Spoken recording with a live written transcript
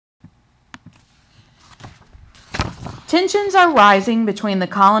Tensions are rising between the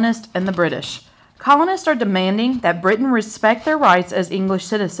colonists and the British. Colonists are demanding that Britain respect their rights as English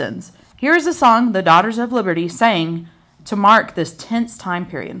citizens. Here is a song the Daughters of Liberty sang to mark this tense time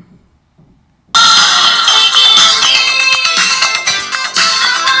period.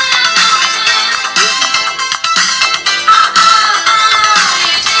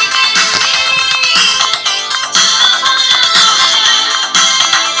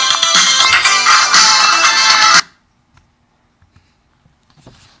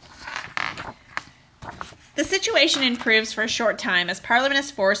 The situation improves for a short time as Parliament is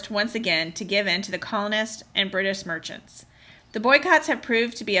forced once again to give in to the colonists and British merchants. The boycotts have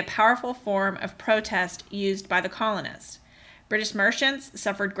proved to be a powerful form of protest used by the colonists. British merchants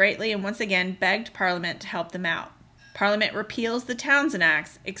suffered greatly and once again begged Parliament to help them out. Parliament repeals the Townshend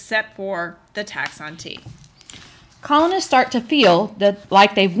Acts except for the tax on tea. Colonists start to feel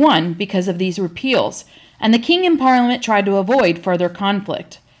like they've won because of these repeals, and the King and Parliament try to avoid further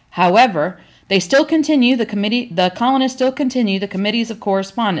conflict. However, the colonists still continue the committees of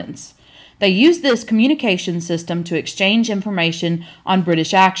correspondence. They use this communication system to exchange information on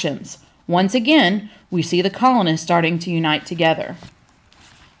British actions. Once again, we see the colonists starting to unite together.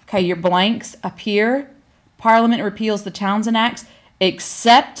 Okay, your blanks up here. Parliament repeals the Townshend Acts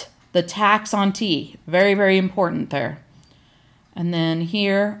except the tax on tea. Very, very important there. And then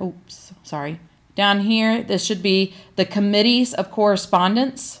here, down here, this should be the committees of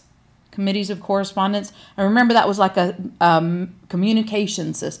correspondence. Committees of correspondence. And remember, that was like a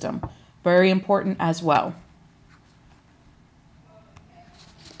communication system. Very important as well.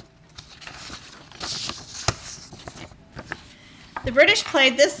 The British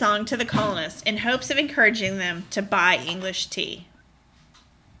played this song to the colonists in hopes of encouraging them to buy English tea.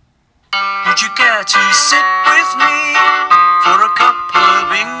 Would you care to sit with me for a cup of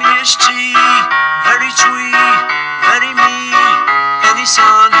English tea? Very twee, very me, any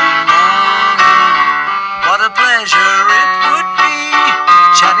sunny morning. What a pleasure it would be,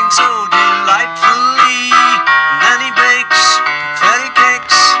 chatting so delightfully. Nanny bakes fairy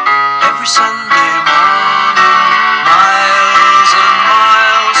cakes every Sunday morning. Miles and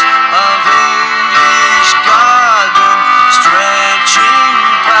miles of English garden stretching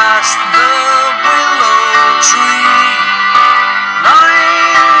past the willow tree.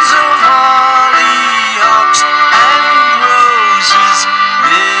 Lines of hollyhocks and roses,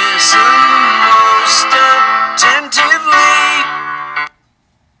 listen most attentively.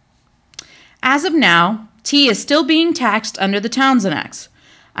 As of now, tea is still being taxed under the Townshend Acts.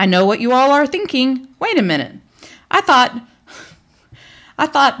 I know what you all are thinking. Wait a minute. I thought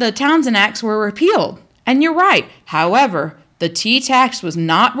the Townshend Acts were repealed. And you're right. However, the tea tax was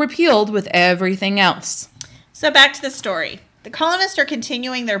not repealed with everything else. So back to the story. The colonists are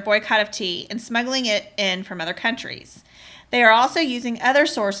continuing their boycott of tea and smuggling it in from other countries. They are also using other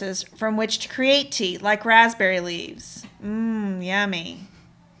sources from which to create tea, like raspberry leaves. Yummy.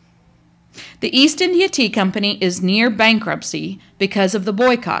 The East India Tea Company is near bankruptcy because of the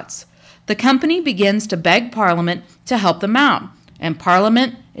boycotts. The company begins to beg Parliament to help them out, and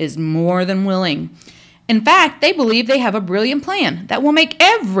Parliament is more than willing. In fact, they believe they have a brilliant plan that will make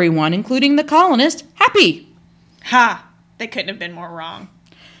everyone, including the colonists, happy. Ha! They couldn't have been more wrong.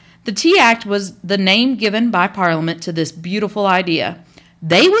 The Tea Act was the name given by Parliament to this beautiful idea.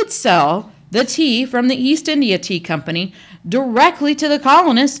 They would sell the tea from the East India Tea Company directly to the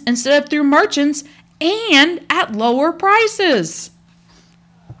colonists instead of through merchants and at lower prices.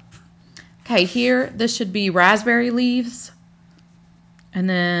 Okay, here, this should be raspberry leaves. And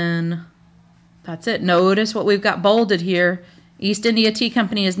then that's it. Notice what we've got bolded here. East India Tea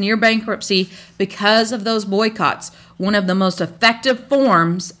Company is near bankruptcy because of those boycotts, one of the most effective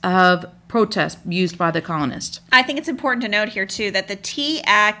forms of protest used by the colonists. I think it's important to note here, too, that the Tea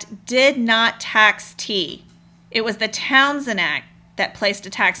Act did not tax tea. It was the Townshend Act that placed a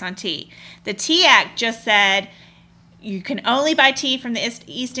tax on tea. The Tea Act just said you can only buy tea from the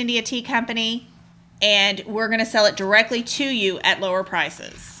East India Tea Company, and we're going to sell it directly to you at lower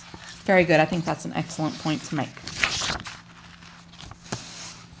prices. Very good. I think that's an excellent point to make.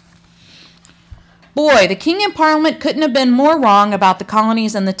 Boy, the King and Parliament couldn't have been more wrong about the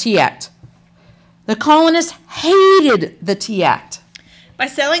colonies and the Tea Act. The colonists hated the Tea Act. By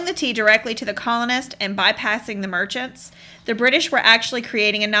selling the tea directly to the colonists and bypassing the merchants, the British were actually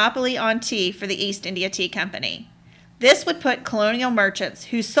creating a monopoly on tea for the East India Tea Company. This would put colonial merchants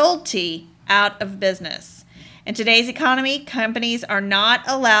who sold tea out of business. In today's economy, companies are not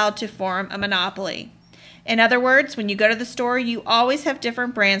allowed to form a monopoly. In other words, when you go to the store, you always have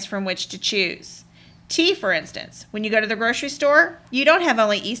different brands from which to choose. Tea, for instance. When you go to the grocery store, you don't have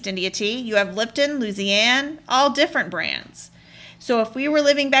only East India tea. You have Lipton, Louisiana, all different brands. So if we were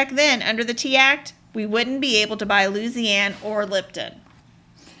living back then under the Tea Act, we wouldn't be able to buy Louisiana or Lipton.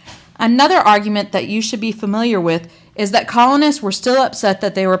 Another argument that you should be familiar with is that colonists were still upset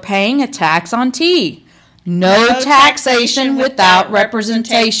that they were paying a tax on tea. No taxation without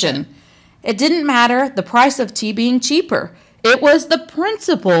representation. It didn't matter the price of tea being cheaper. It was the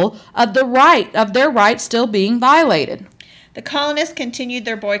principle of their right still being violated. The colonists continued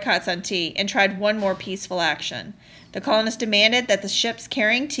their boycotts on tea and tried one more peaceful action. The colonists demanded that the ships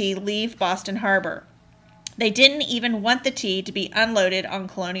carrying tea leave Boston Harbor. They didn't even want the tea to be unloaded on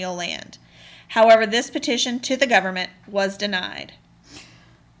colonial land. However, this petition to the government was denied.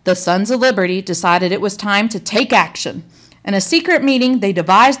 The Sons of Liberty decided it was time to take action. In a secret meeting, they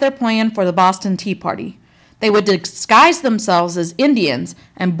devised their plan for the Boston Tea Party. They would disguise themselves as Indians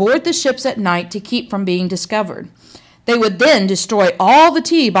and board the ships at night to keep from being discovered. They would then destroy all the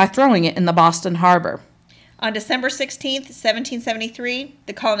tea by throwing it in the Boston Harbor. On December 16, 1773,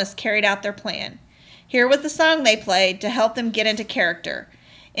 the colonists carried out their plan. Here was the song they played to help them get into character.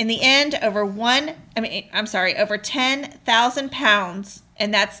 In the end, over 10,000 pounds,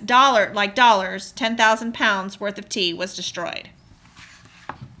 and that's dollars, 10,000 pounds worth of tea was destroyed.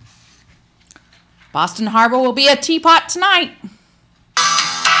 Boston Harbor will be a teapot tonight.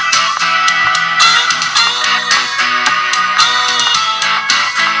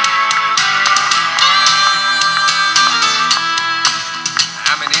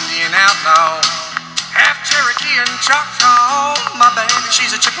 I'm an Indian outlaw, half Cherokee and Choctaw. My baby,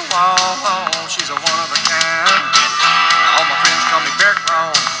 she's a Chippewa, she's a one of a kind. All my friends call me Bear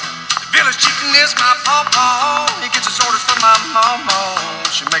Claw. The village chieftain is my pawpaw. He gets his orders from my mama.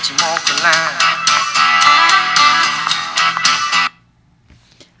 She makes him walk the line.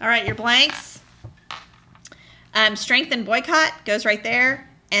 All right, your blanks. Strength and boycott goes right there.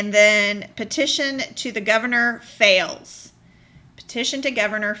 And then petition to the governor fails. Petition to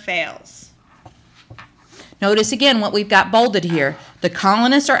governor fails. Notice again what we've got bolded here. The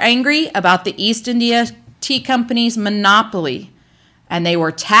colonists are angry about the East India Tea Company's monopoly, and they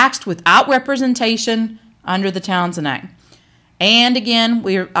were taxed without representation under the Townshend Act. And again,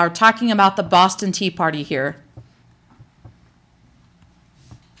 we are talking about the Boston Tea Party here.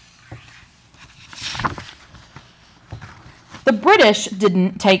 The British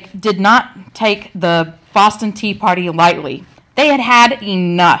did not take the Boston Tea Party lightly. They had had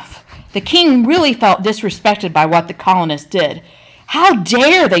enough. The king really felt disrespected by what the colonists did. How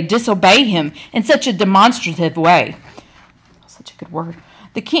dare they disobey him in such a demonstrative way? Such a good word.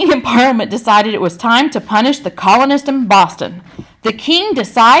 The king and parliament decided it was time to punish the colonists in Boston. The king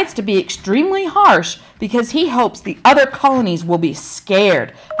decides to be extremely harsh because he hopes the other colonies will be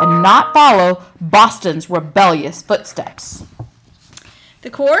scared and not follow Boston's rebellious footsteps. The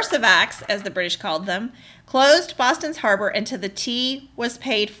coercive acts, as the British called them, closed Boston's harbor until the tea was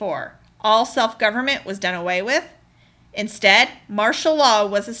paid for. All self-government was done away with. Instead, martial law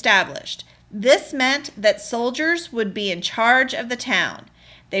was established. This meant that soldiers would be in charge of the town.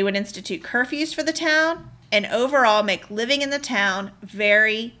 They would institute curfews for the town and overall make living in the town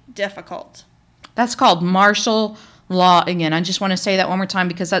very difficult. That's called martial law again. I just want to say that one more time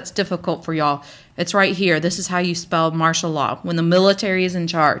because that's difficult for y'all. It's right here. This is how you spell martial law, when the military is in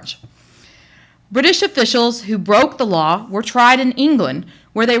charge. British officials who broke the law were tried in England,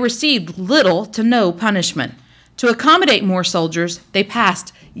 where they received little to no punishment. To accommodate more soldiers, they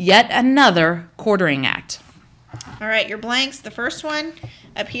passed yet another quartering act. All right, your blanks. The first one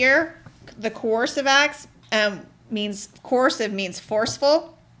up here, the coercive acts means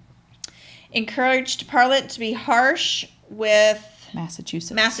forceful. Encouraged Parliament to be harsh with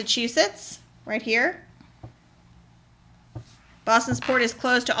Massachusetts, right here. Boston's port is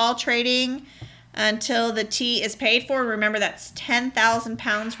closed to all trading until the tea is paid for. Remember, that's 10,000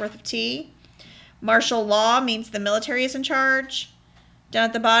 pounds worth of tea. Martial law means the military is in charge. Down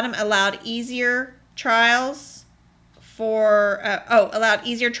at the bottom, allowed easier trials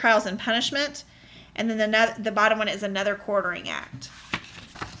and punishment. And then the bottom one is another quartering act.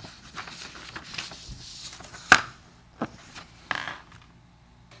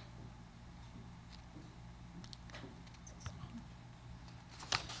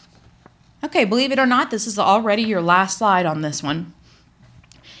 Okay, believe it or not, this is already your last slide on this one.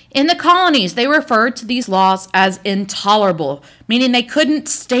 In the colonies, they referred to these laws as intolerable, meaning they couldn't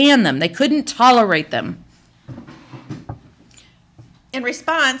stand them, they couldn't tolerate them. In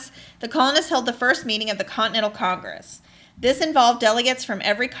response, the colonists held the first meeting of the Continental Congress. This involved delegates from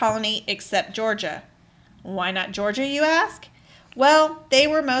every colony except Georgia. Why not Georgia, you ask? Well, they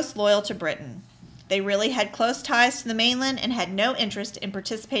were most loyal to Britain. They really had close ties to the mainland and had no interest in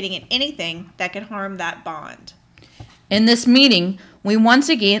participating in anything that could harm that bond. In this meeting, we once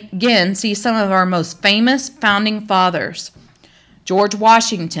again see some of our most famous founding fathers: George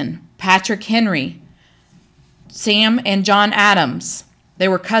Washington, Patrick Henry, Sam and John Adams. They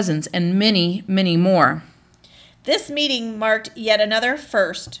were cousins, and many, many more. This meeting marked yet another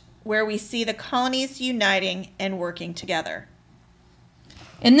first, where we see the colonies uniting and working together.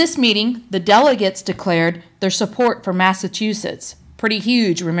 In this meeting, the delegates declared their support for Massachusetts. Pretty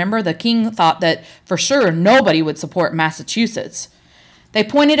huge. Remember, the king thought that for sure nobody would support Massachusetts. They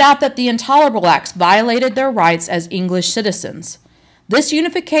pointed out that the Intolerable Acts violated their rights as English citizens. This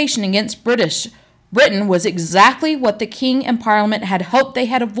unification against Britain was exactly what the king and Parliament had hoped they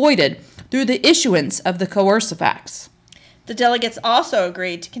had avoided through the issuance of the Coercive Acts. The delegates also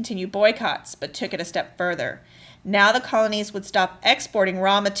agreed to continue boycotts, but took it a step further. Now the colonies would stop exporting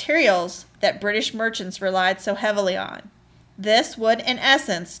raw materials that British merchants relied so heavily on. This would, in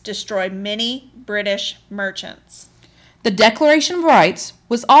essence, destroy many British merchants. The Declaration of Rights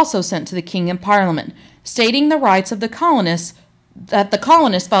was also sent to the king and Parliament, stating the rights of the colonists that the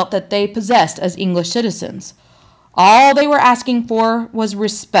colonists felt that they possessed as English citizens. All they were asking for was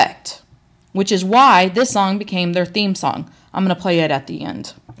respect, which is why this song became their theme song. I'm going to play it at the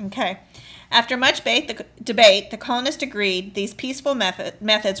end. Okay. After much debate, the colonists agreed these peaceful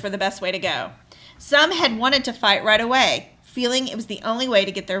methods were the best way to go. Some had wanted to fight right away, feeling it was the only way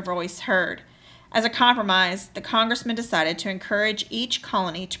to get their voice heard. As a compromise, the congressmen decided to encourage each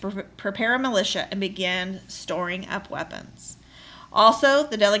colony to prepare a militia and begin storing up weapons. Also,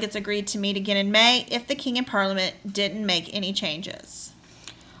 the delegates agreed to meet again in May if the king and Parliament didn't make any changes.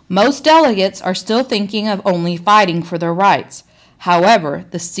 Most delegates are still thinking of only fighting for their rights. However,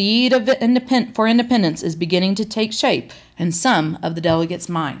 the seed of independence is beginning to take shape in some of the delegates'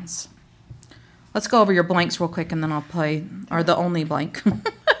 minds. Let's go over your blanks real quick and then I'll play, or the only blank.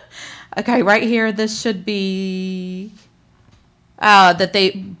 Okay, right here, this should be that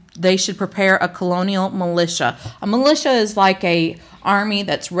they should prepare a colonial militia. A militia is like a army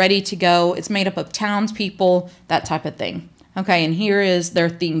that's ready to go. It's made up of townspeople, that type of thing. Okay, and here is their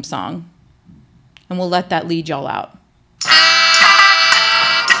theme song. And we'll let that lead y'all out.